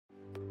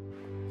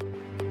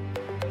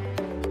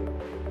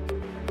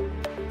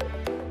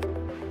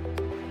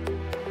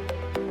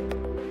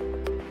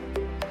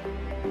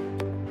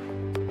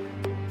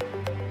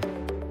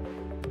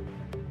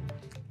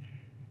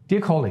Dear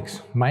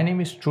colleagues, my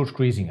name is George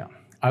Griesinger.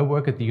 I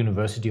work at the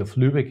University of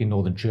Lübeck in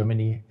northern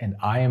Germany, and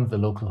I am the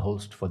local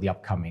host for the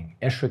upcoming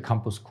ESHRE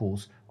Campus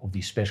course of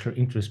the Special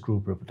Interest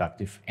Group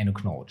Reproductive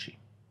Endocrinology.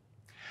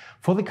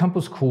 For the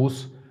campus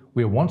course,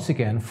 we are once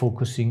again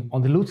focusing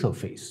on the luteal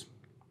phase.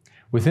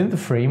 Within the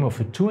frame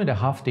of a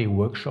 2.5-day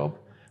workshop,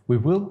 we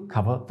will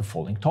cover the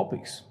following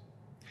topics: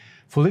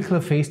 follicular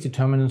phase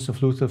determinants of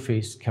luteal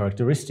phase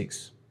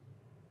characteristics,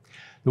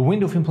 the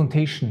window of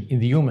implantation in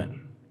the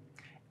human,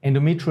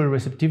 endometrial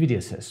receptivity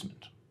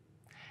assessment,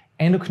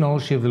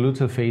 endocrinology of the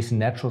luteal phase in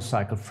natural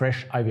cycle,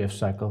 fresh IVF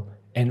cycle,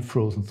 and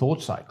frozen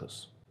thought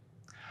cycles,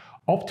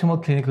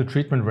 optimal clinical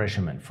treatment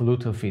regimen for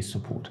luteal phase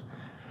support,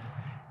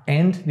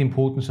 and the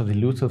importance of the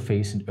luteal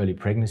phase in early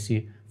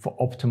pregnancy for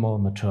optimal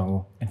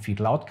maternal and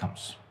fetal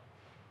outcomes.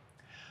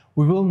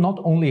 We will not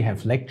only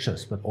have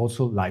lectures, but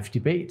also live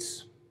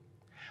debates.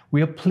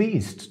 We are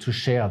pleased to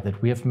share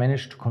that we have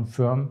managed to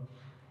confirm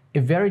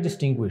a very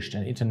distinguished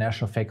and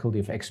international faculty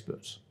of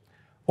experts,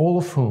 all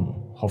of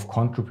whom have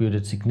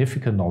contributed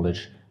significant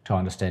knowledge to our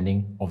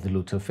understanding of the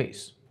luteal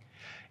phase.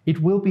 It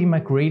will be my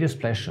greatest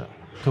pleasure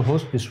to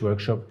host this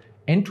workshop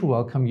and to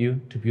welcome you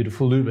to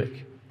beautiful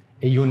Lübeck,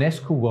 a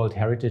UNESCO World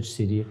Heritage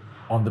City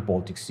on the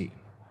Baltic Sea.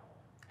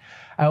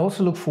 I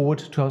also look forward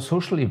to our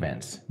social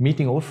events,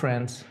 meeting old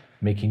friends,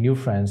 making new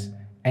friends,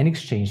 and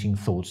exchanging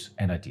thoughts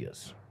and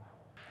ideas.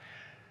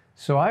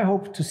 So I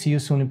hope to see you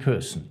soon in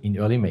person in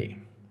early May.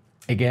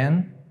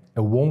 Again,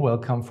 a warm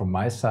welcome from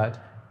my side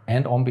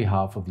and on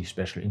behalf of the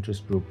Special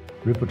Interest Group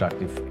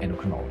Reproductive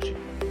Endocrinology.